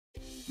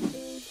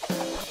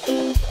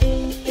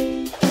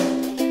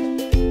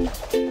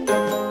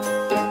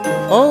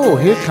Oh,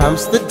 here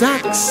comes the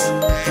ducks.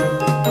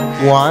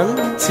 1,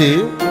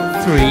 2,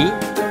 3,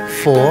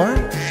 4,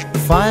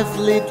 5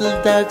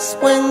 little ducks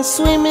went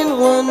swimming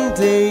one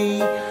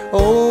day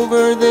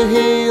over the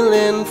hill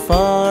and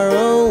far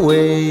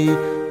away.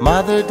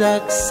 Mother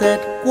duck said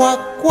quack,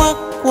 quack,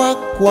 quack,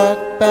 quack,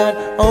 but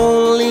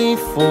only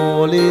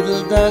 4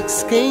 little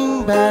ducks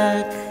came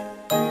back.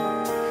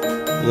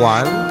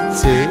 1,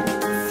 2,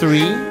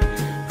 3,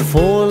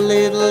 4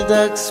 little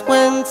ducks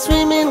went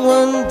swimming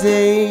one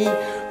day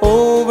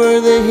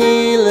over the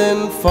hill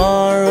and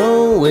far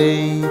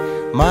away.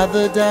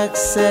 Mother duck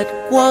said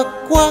quack,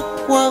 quack,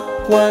 quack,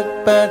 quack,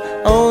 but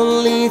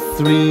only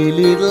 3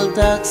 little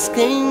ducks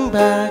came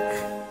back.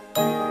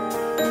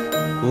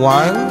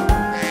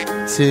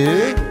 1,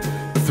 2,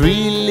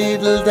 3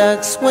 little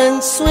ducks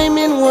went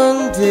swimming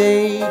one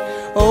day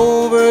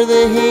over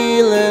the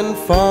hill and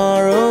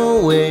far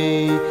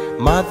away.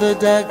 Mother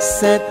duck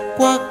said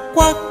quack,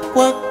 quack,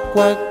 quack,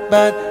 quack,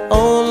 but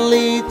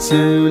only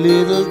 2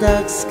 little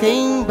ducks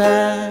came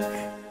back.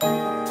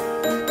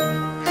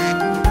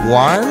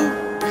 1,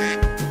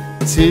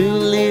 2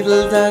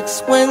 little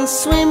ducks went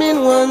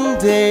swimming one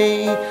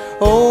day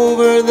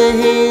over the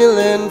hill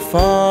and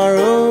far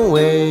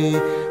away.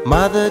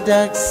 Mother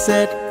duck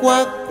said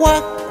quack,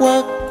 quack,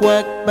 quack,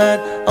 quack, but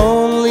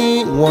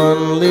only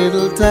 1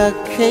 little duck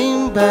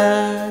came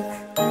back.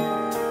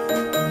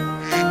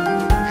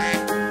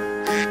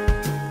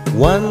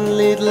 1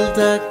 little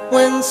duck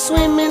went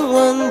swimming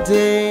one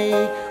day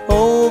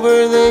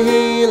over the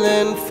hill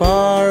and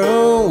far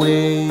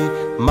away.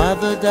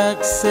 Mother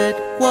duck said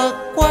quack,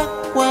 quack,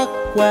 quack,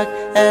 quack,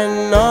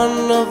 and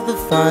none of the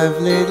 5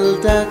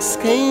 little ducks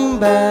came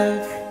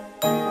back.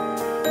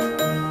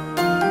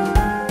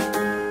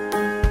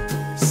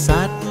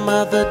 Sad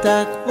mother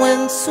duck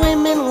went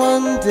swimming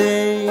one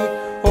day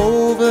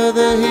over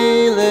the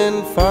hill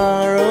and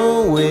far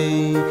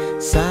away.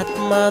 Sad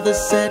mother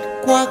said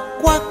quack,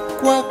 quack,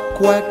 quack,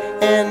 quack,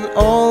 and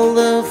all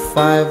the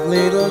 5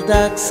 little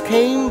ducks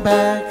came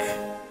back.